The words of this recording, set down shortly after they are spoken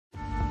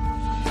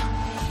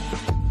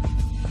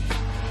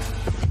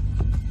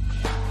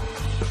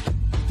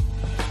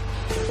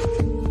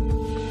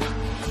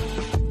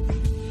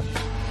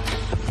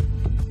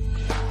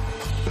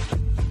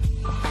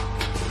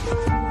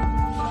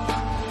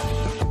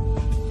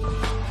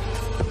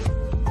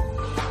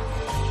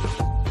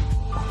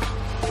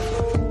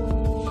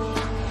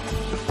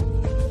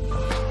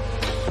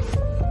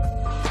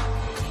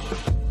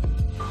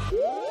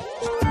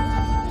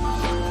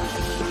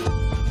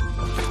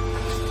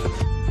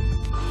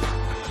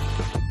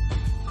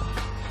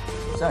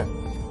So,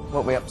 what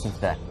are we up to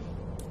today?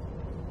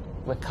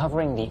 We're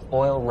covering the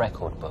oil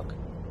record book.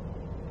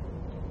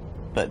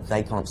 But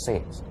they can't see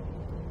it.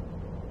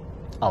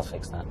 I'll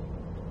fix that.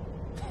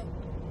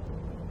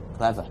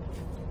 Clever.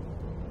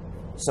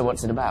 So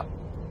what's it about?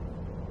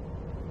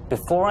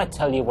 Before I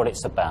tell you what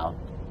it's about,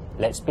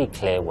 let's be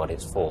clear what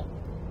it's for.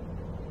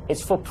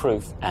 It's for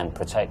proof and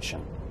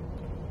protection.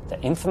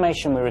 The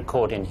information we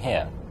record in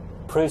here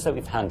proves that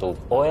we've handled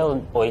oil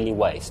and oily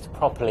waste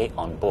properly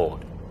on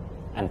board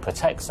and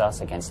protects us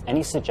against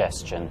any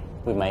suggestion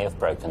we may have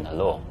broken the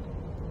law.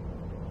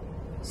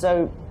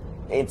 So,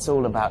 it's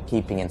all about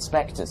keeping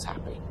inspectors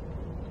happy?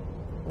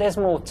 There's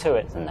more to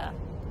it than that.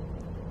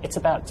 It's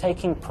about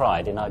taking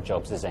pride in our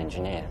jobs as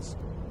engineers,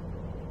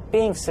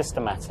 being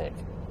systematic,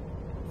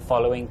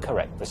 following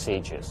correct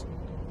procedures,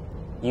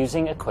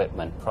 using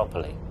equipment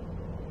properly,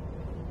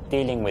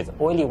 dealing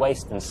with oily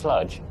waste and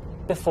sludge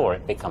before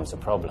it becomes a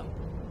problem.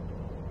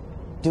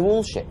 Do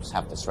all ships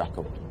have this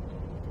record?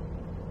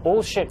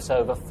 All ships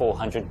over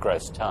 400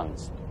 gross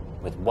tons,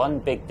 with one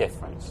big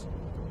difference: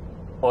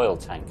 oil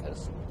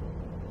tankers.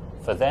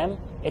 For them,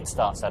 it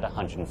starts at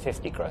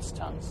 150 gross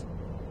tons,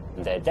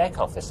 and their deck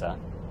officer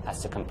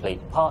has to complete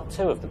part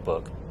 2 of the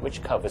book,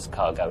 which covers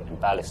cargo and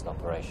ballast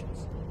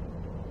operations.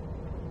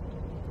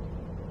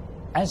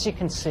 As you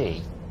can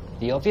see,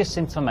 the obvious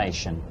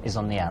information is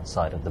on the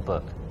outside of the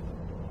book.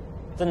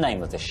 The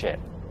name of the ship,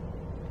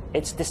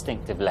 its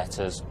distinctive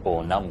letters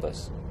or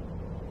numbers,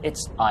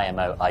 its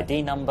IMO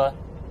ID number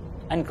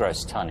and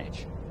gross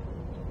tonnage,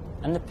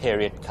 and the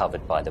period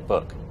covered by the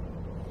book.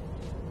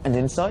 And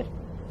inside?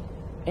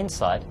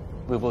 Inside,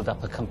 we build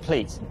up a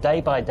complete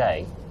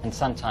day-by-day and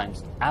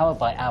sometimes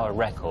hour-by-hour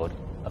record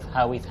of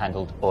how we've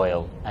handled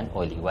oil and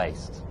oily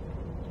waste.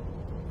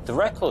 The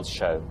records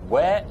show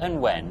where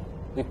and when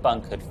we've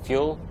bunkered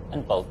fuel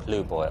and bulk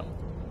lube oil,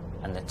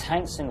 and the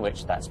tanks in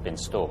which that's been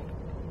stored,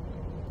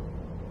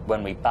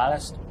 when we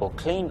ballast or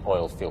clean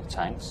oil fuel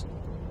tanks,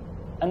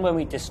 and when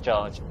we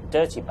discharge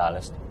dirty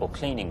ballast or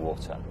cleaning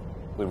water.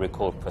 We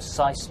record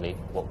precisely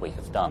what we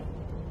have done.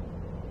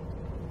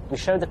 We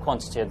show the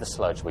quantity of the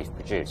sludge we've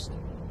produced,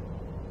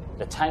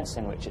 the tanks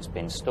in which it's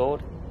been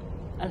stored,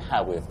 and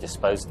how we have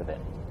disposed of it.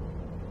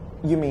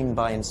 You mean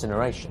by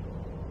incineration?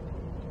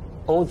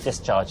 Or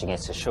discharging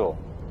it ashore,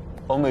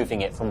 or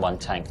moving it from one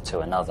tank to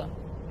another.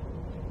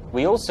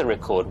 We also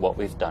record what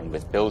we've done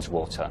with bilge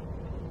water,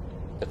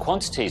 the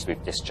quantities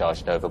we've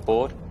discharged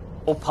overboard,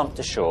 or pumped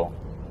ashore,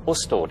 or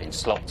stored in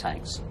slop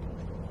tanks,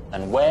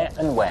 and where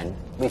and when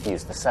we've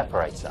used the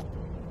separator.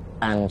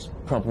 And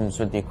problems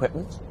with the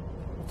equipment?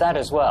 That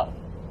as well.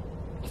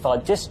 If our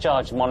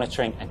discharge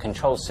monitoring and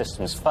control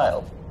systems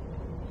fail,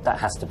 that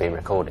has to be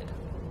recorded.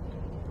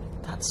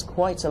 That's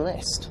quite a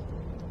list.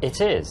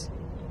 It is,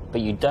 but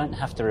you don't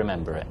have to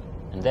remember it,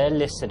 and they're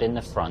listed in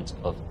the front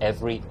of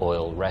every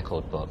oil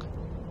record book.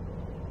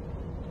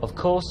 Of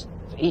course,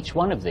 for each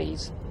one of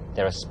these,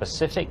 there are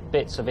specific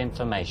bits of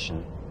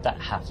information that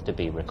have to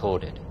be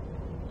recorded.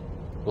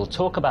 We'll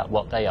talk about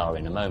what they are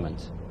in a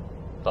moment,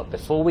 but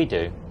before we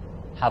do,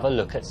 have a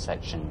look at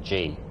section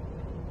G.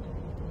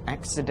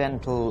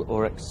 Accidental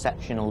or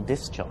exceptional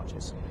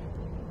discharges.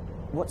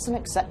 What's an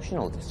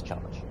exceptional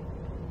discharge?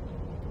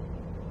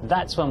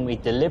 That's when we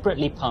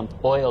deliberately pump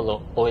oil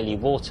or oily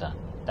water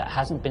that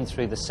hasn't been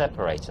through the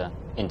separator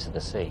into the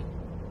sea.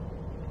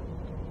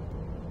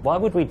 Why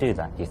would we do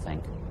that, do you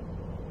think?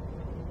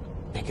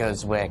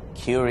 Because we're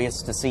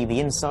curious to see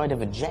the inside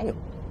of a jail.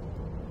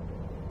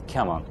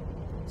 Come on,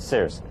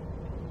 seriously.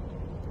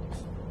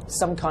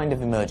 Some kind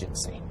of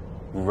emergency.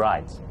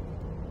 Right.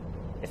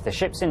 If the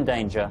ship's in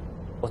danger,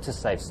 or to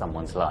save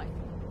someone's life.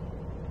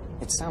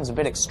 It sounds a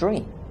bit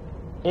extreme.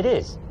 It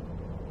is.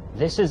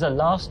 This is a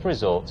last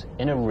resort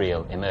in a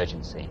real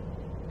emergency.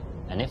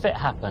 And if it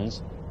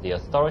happens, the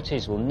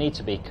authorities will need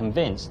to be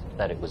convinced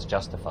that it was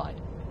justified.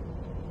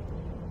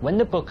 When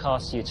the book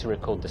asks you to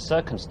record the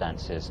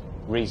circumstances,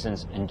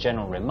 reasons and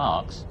general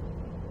remarks,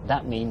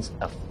 that means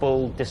a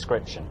full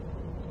description,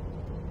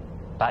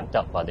 backed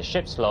up by the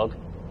ship's log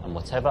and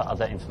whatever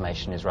other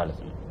information is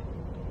relevant.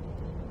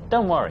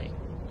 Don't worry.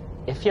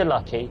 If you're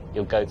lucky,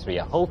 you'll go through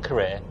your whole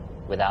career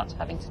without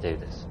having to do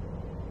this.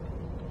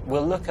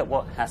 We'll look at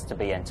what has to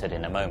be entered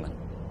in a moment.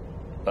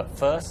 But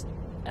first,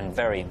 and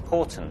very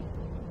important,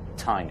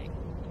 timing.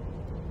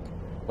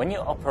 When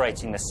you're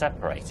operating the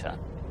separator,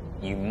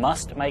 you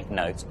must make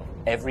notes of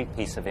every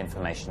piece of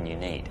information you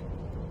need.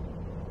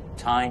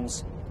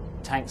 Times,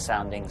 tank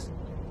soundings,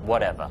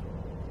 whatever,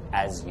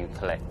 as you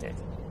collect it.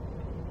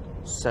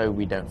 So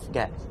we don't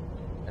forget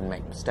and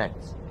make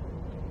mistakes.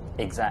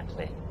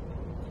 Exactly.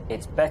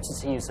 It's better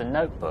to use a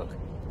notebook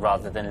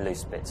rather than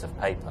loose bits of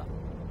paper.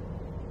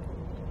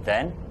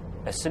 Then,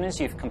 as soon as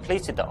you've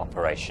completed the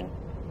operation,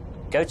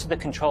 go to the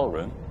control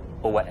room,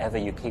 or wherever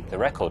you keep the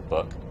record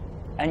book,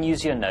 and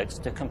use your notes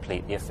to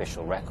complete the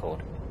official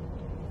record.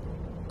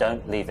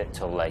 Don't leave it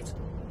till later.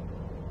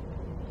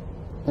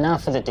 Now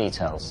for the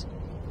details.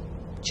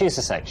 Choose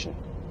a section.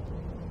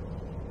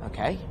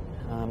 Okay.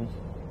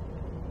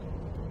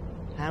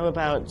 How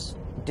about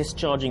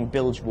discharging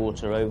bilge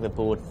water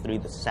overboard through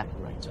the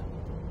separator?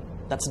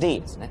 That's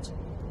D, isn't it?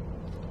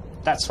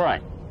 That's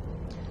right.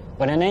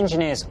 When an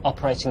engineer's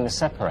operating the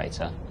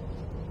separator,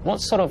 what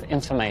sort of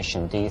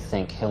information do you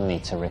think he'll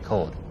need to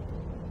record?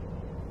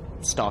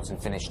 Start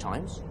and finish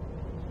times.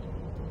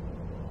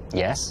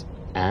 Yes,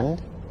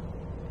 and?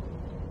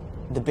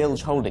 The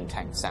bilge holding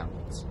tank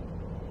soundings.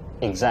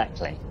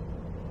 Exactly.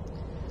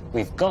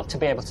 We've got to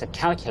be able to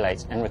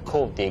calculate and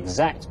record the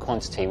exact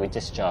quantity we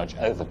discharge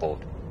overboard.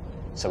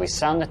 So we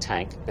sound the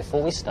tank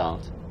before we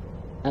start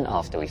and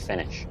after we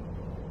finish.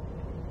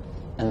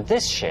 And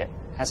this ship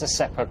has a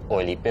separate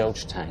oily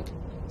bilge tank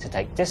to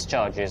take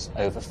discharges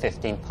over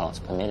 15 parts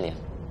per million.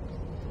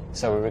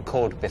 So we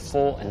record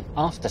before and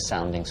after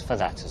soundings for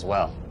that as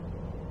well.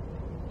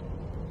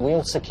 We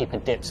also keep a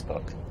dips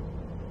book.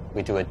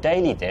 We do a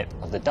daily dip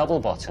of the double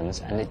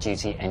bottoms and the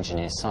duty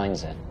engineer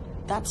signs it.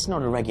 That's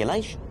not a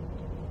regulation.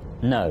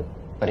 No,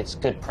 but it's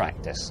good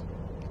practice.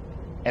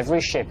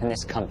 Every ship in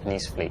this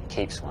company's fleet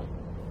keeps one.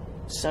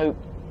 So,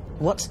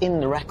 what's in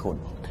the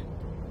record book?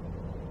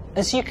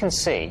 As you can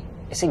see,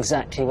 it's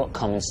exactly what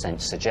common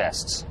sense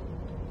suggests.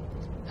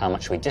 How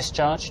much we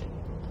discharged,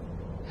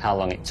 how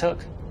long it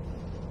took,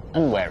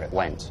 and where it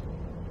went.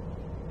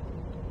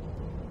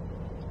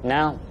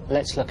 Now,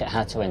 let's look at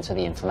how to enter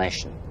the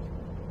information.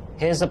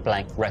 Here's a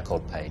blank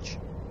record page.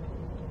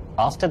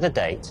 After the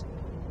date,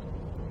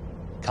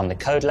 come the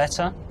code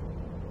letter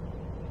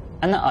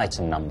and the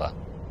item number.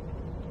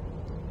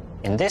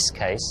 In this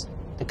case,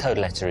 the code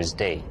letter is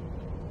D,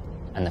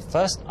 and the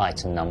first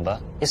item number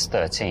is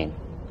 13.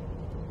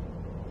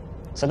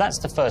 So that's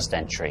the first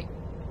entry,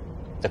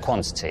 the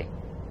quantity.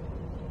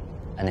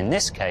 And in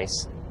this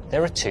case,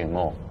 there are two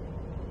more.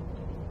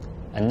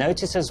 And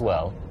notice as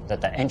well that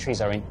the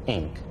entries are in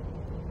ink,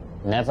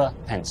 never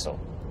pencil.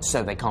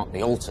 So they can't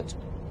be altered.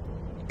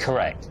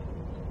 Correct.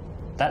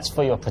 That's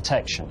for your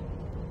protection.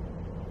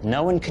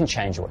 No one can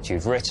change what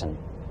you've written.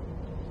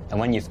 And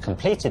when you've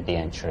completed the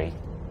entry,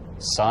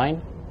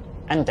 sign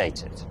and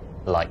date it,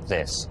 like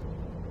this.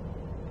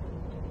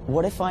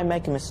 What if I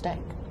make a mistake?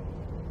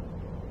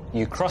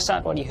 You cross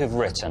out what you have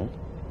written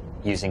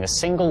using a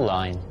single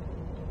line,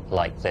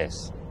 like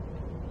this.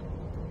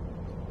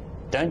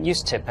 Don't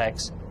use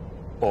Tipp-Ex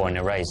or an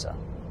eraser.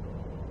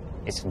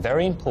 It's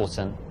very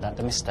important that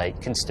the mistake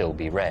can still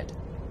be read.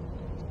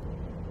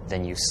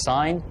 Then you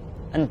sign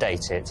and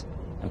date it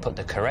and put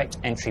the correct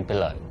entry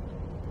below.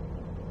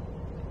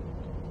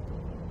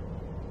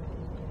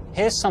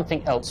 Here's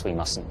something else we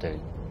mustn't do.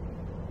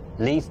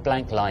 Leave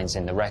blank lines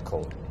in the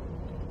record.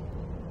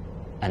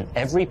 And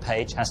every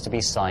page has to be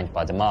signed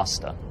by the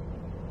master.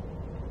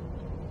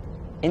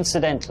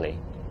 Incidentally,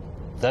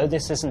 though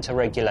this isn't a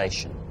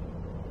regulation,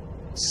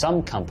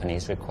 some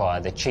companies require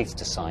the chief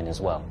to sign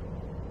as well.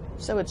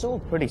 So it's all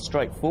pretty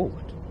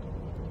straightforward.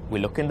 We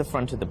look in the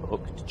front of the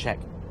book to check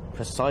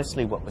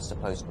precisely what we're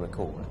supposed to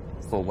record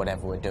for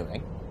whatever we're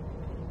doing,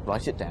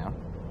 write it down,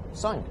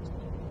 sign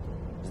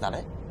it. Is that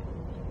it?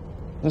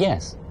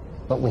 Yes,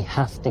 but we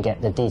have to get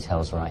the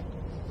details right.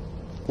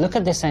 Look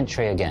at this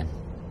entry again.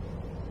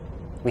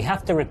 We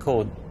have to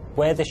record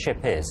where the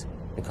ship is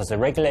because the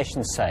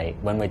regulations say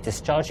when we're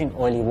discharging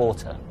oily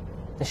water,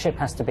 the ship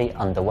has to be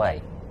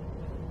underway,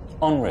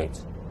 en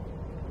route,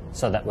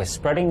 so that we're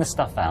spreading the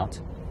stuff out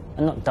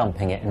and not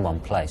dumping it in one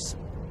place.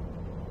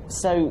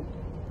 So,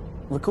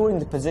 recording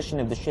the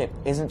position of the ship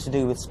isn't to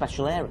do with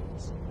special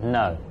areas?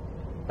 No,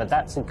 but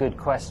that's a good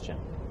question.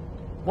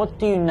 What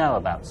do you know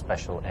about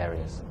special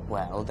areas?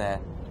 Well,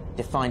 they're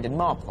defined in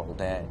MARPOL.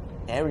 They're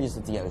areas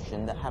of the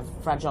ocean that have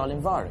fragile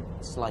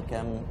environments, like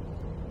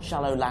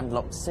shallow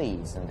landlocked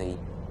seas and the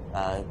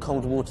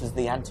cold waters of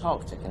the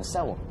Antarctic and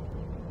so on.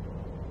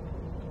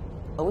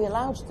 Are we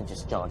allowed to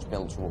discharge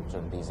bilge water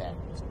in these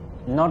areas?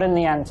 Not in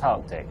the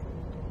Antarctic,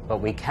 but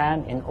we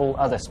can in all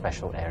other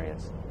special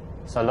areas,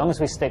 so long as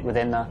we stick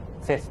within the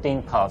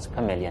 15 parts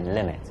per million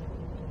limit.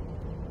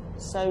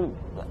 So,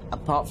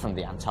 apart from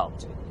the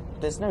Antarctic,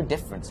 there's no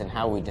difference in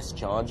how we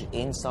discharge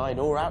inside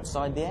or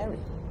outside the area?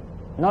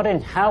 Not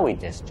in how we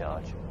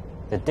discharge.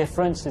 The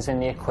difference is in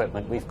the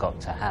equipment we've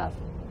got to have.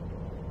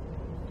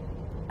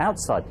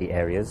 Outside the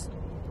areas,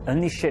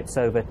 only ships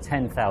over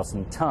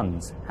 10,000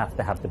 tons have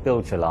to have the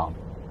bilge alarm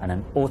and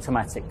an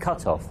automatic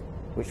cut-off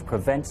which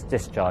prevents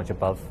discharge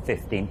above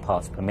 15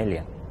 parts per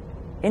million.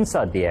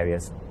 Inside the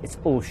areas, it's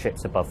all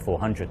ships above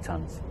 400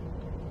 tons.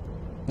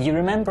 You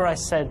remember I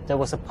said there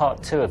was a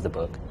part 2 of the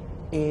book?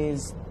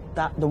 Is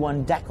that the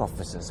one deck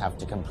officers have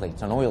to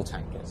complete on oil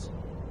tankers?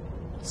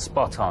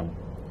 Spot on.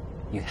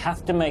 You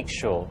have to make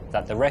sure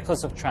that the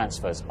records of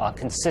transfers are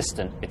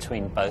consistent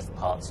between both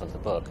parts of the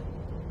book.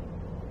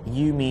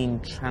 You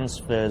mean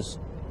transfers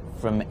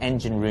from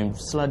engine room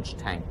sludge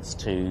tanks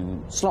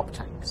to slop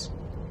tanks?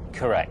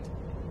 Correct.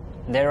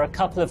 There are a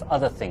couple of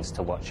other things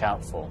to watch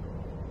out for.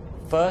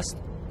 First,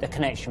 the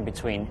connection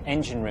between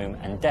engine room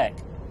and deck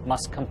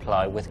must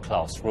comply with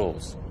class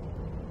rules.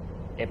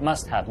 It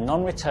must have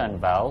non-return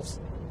valves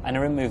and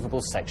a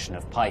removable section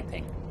of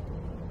piping.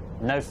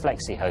 No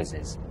flexi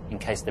hoses, in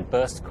case the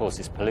burst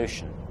causes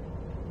pollution.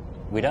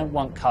 We don't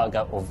want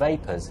cargo or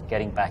vapours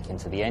getting back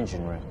into the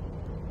engine room.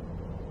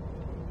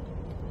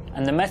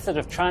 and the method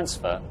of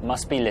transfer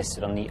must be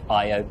listed on the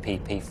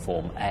IOPP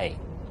Form A.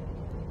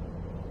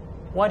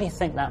 Why do you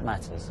think that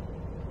matters?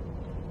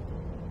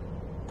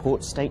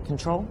 Port state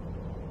control?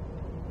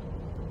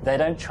 They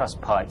don't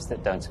trust pipes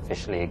that don't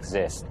officially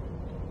exist.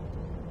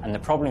 And the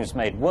problem is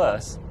made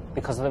worse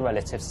because of the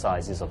relative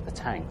sizes of the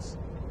tanks.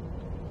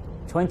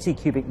 20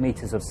 cubic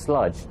meters of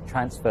sludge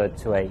transferred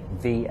to a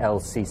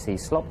VLCC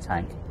slop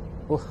tank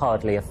will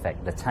hardly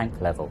affect the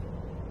tank level.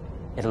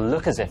 It'll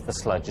look as if the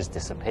sludge has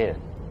disappeared.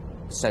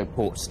 So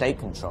port state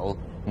control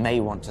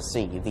may want to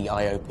see the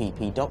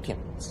IOPP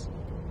documents.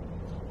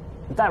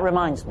 That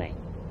reminds me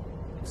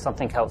of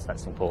something else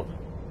that's important.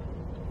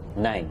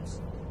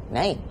 Names.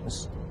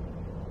 Names?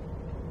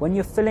 When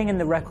you're filling in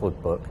the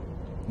record book,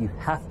 you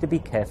have to be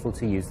careful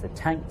to use the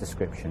tank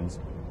descriptions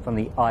from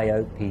the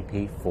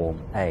IOPP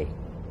Form A.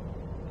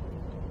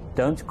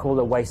 Don't call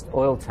a waste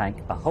oil tank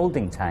a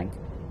holding tank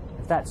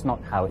if that's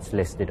not how it's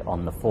listed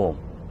on the form.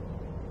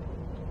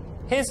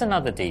 Here's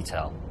another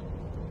detail.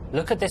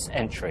 Look at this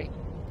entry.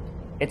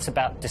 It's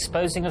about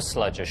disposing of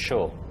sludge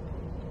ashore.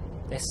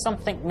 There's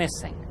something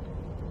missing.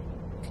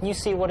 Can you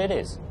see what it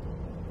is?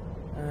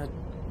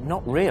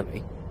 Not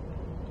really.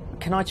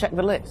 Can I check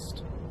the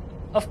list?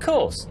 Of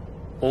course.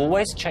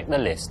 Always check the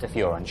list if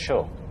you're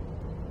unsure.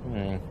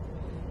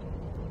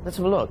 Let's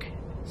have a look.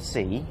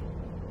 C,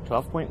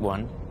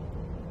 12.1,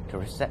 to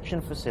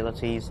reception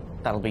facilities.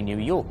 That'll be New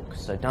York,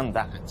 so done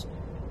that.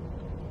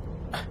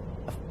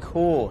 Of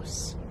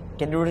course.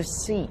 Get a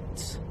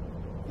receipt.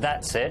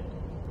 That's it.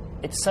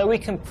 It's so we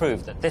can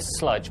prove that this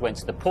sludge went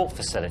to the port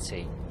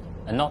facility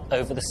and not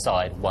over the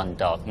side one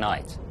dark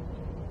night.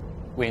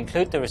 We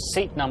include the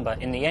receipt number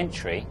in the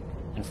entry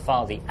and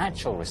file the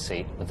actual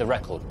receipt with the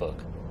record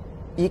book.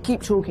 You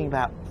keep talking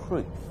about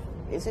proof.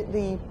 Is it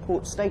the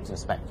port state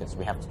inspectors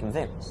we have to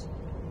convince?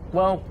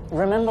 Well,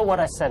 remember what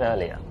I said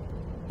earlier.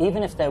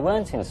 Even if there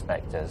weren't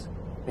inspectors,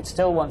 we'd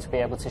still want to be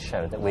able to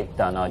show that we've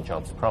done our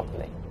jobs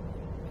properly.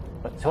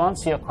 But to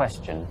answer your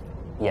question,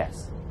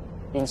 yes.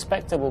 The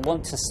inspector will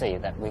want to see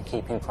that we're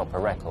keeping proper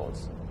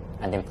records,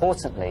 and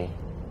importantly,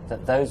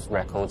 that those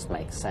records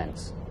make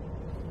sense.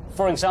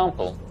 For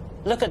example,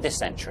 look at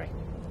this entry.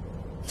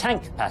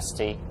 Tank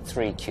capacity,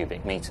 3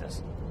 cubic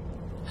meters.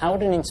 How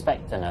would an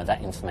inspector know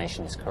that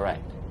information is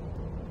correct?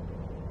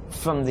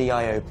 From the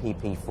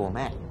IOPP Form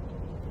A.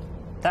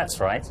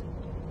 That's right.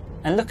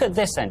 And look at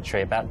this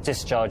entry about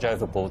discharge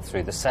overboard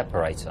through the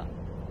separator.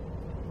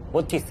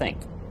 What do you think?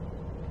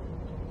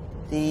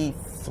 The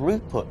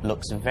throughput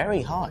looks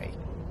very high.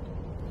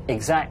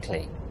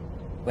 Exactly.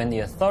 When the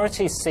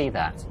authorities see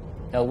that,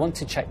 they'll want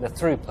to check the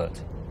throughput,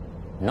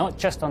 not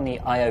just on the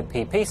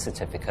IOPP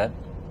certificate,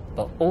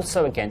 but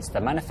also against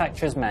the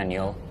manufacturer's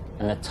manual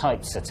and the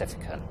type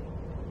certificate.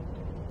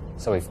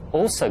 So we've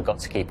also got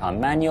to keep our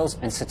manuals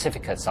and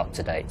certificates up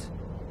to date.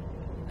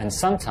 And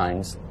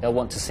sometimes they'll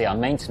want to see our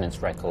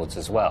maintenance records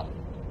as well.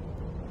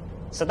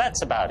 So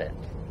that's about it.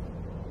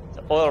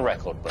 The oil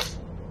record book.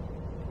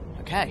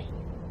 Okay.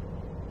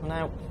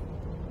 Now,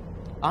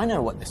 I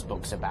know what this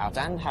book's about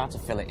and how to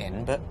fill it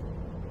in, but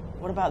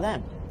what about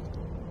them?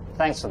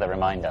 Thanks for the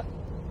reminder.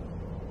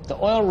 The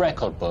oil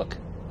record book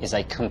is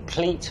a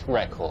complete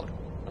record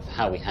of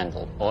how we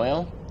handle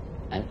oil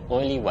and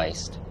oily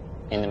waste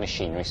in the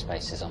machinery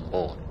spaces on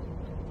board.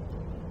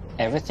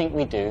 Everything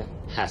we do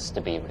has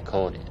to be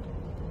recorded.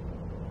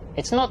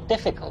 It's not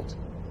difficult.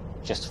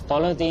 Just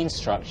follow the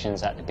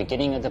instructions at the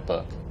beginning of the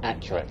book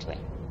accurately.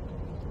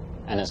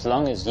 And as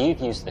long as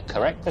you've used the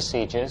correct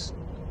procedures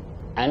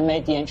and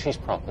made the entries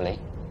properly,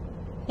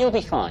 you'll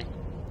be fine.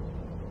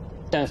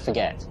 Don't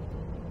forget,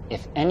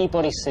 if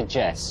anybody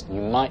suggests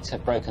you might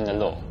have broken the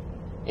law,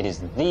 it is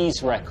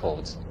these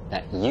records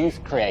that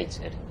you've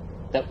created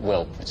that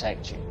will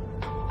protect you.